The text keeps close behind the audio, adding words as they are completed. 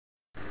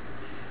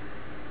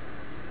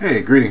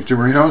Hey, greetings,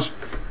 Timorinos.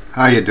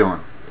 How you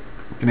doing?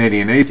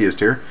 Canadian Atheist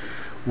here.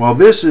 Well,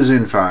 this is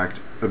in fact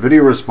a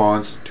video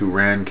response to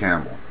Rand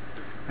Campbell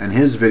and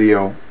his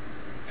video,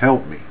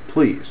 Help Me,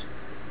 Please.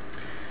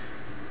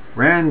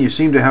 Rand, you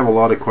seem to have a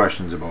lot of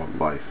questions about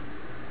life.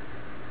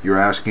 You're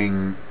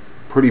asking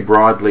pretty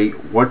broadly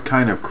what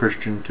kind of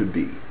Christian to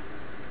be.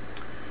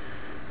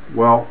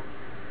 Well,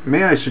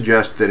 may I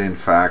suggest that in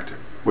fact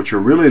what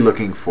you're really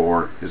looking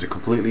for is a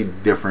completely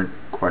different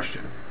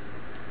question.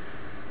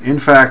 In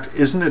fact,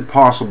 isn't it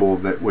possible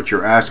that what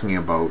you're asking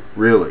about,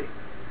 really,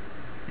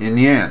 in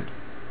the end,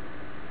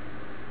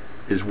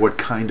 is what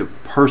kind of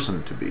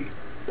person to be?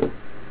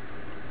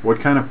 What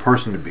kind of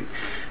person to be?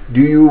 Do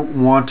you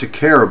want to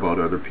care about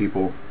other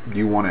people? Do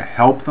you want to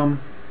help them?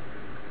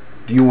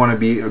 Do you want to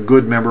be a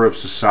good member of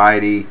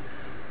society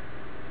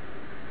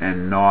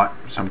and not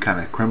some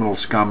kind of criminal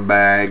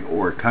scumbag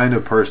or a kind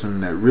of person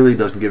that really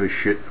doesn't give a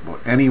shit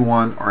about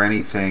anyone or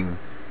anything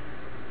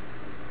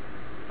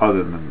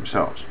other than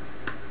themselves?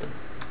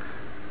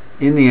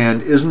 In the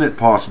end, isn't it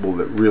possible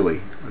that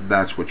really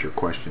that's what your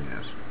question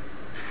is?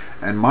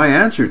 And my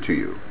answer to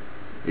you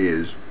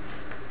is,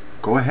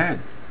 go ahead.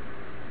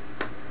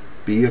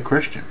 Be a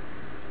Christian.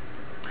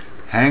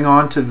 Hang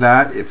on to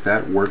that if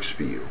that works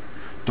for you.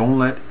 Don't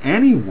let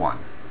anyone,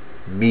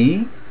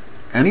 me,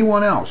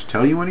 anyone else,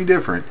 tell you any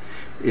different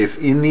if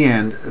in the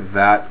end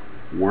that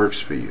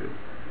works for you.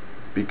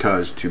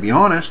 Because to be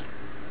honest,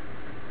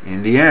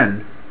 in the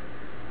end,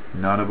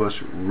 none of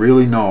us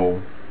really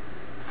know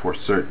for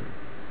certain.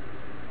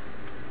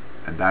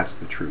 And that's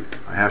the truth.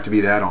 I have to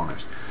be that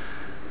honest.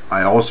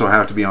 I also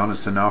have to be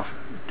honest enough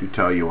to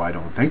tell you I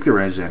don't think there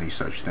is any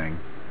such thing.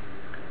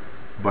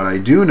 But I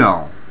do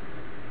know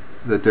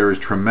that there is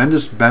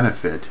tremendous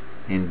benefit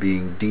in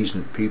being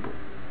decent people,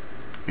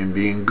 in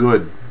being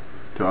good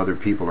to other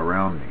people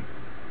around me.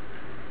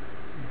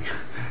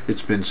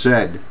 It's been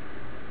said,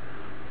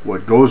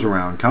 what goes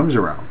around comes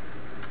around.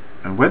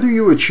 And whether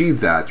you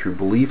achieve that through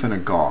belief in a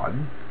God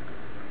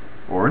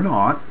or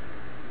not,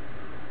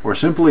 or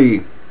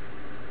simply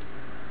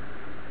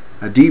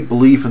a deep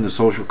belief in the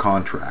social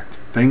contract,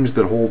 things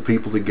that hold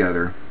people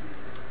together,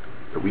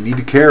 that we need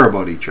to care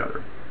about each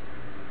other,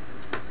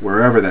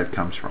 wherever that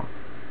comes from.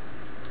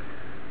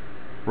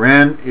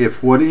 Rand,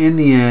 if in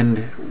the end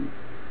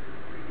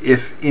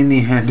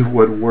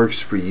what works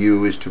for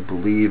you is to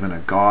believe in a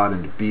God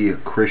and to be a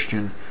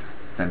Christian,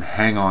 then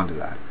hang on to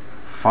that.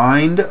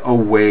 Find a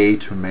way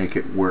to make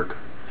it work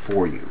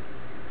for you.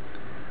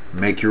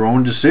 Make your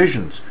own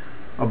decisions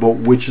about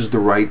which is the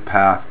right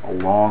path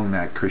along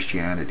that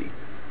Christianity.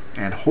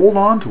 And hold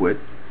on to it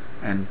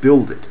and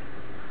build it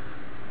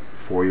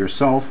for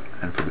yourself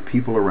and for the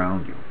people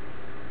around you.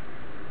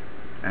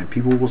 And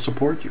people will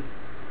support you.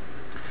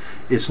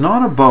 It's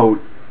not about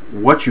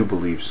what you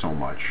believe so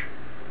much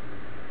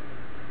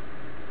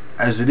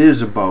as it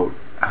is about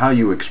how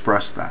you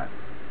express that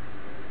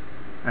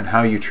and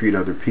how you treat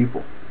other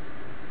people.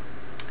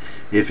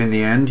 If in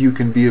the end you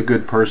can be a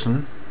good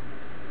person,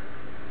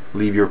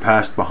 leave your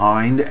past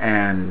behind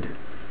and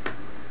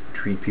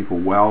treat people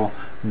well,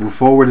 move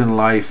forward in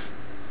life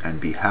and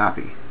be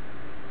happy,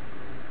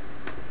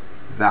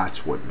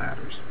 that's what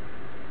matters.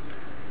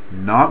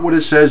 Not what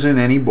it says in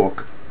any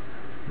book,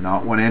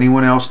 not what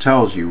anyone else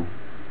tells you,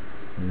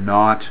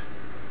 not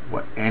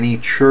what any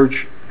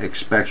church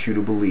expects you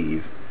to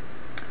believe,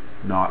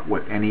 not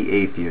what any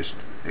atheist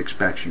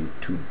expects you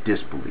to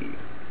disbelieve.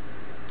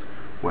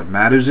 What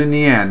matters in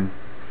the end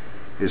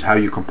is how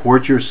you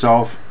comport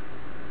yourself,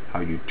 how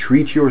you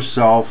treat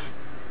yourself,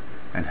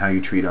 and how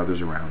you treat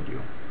others around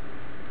you.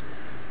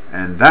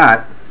 And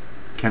that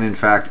can in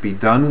fact be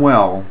done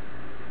well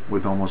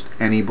with almost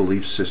any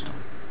belief system.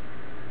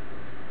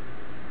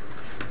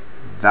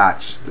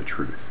 That's the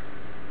truth,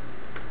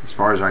 as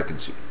far as I can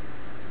see.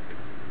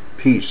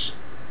 Peace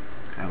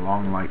and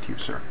long life to you,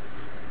 sir.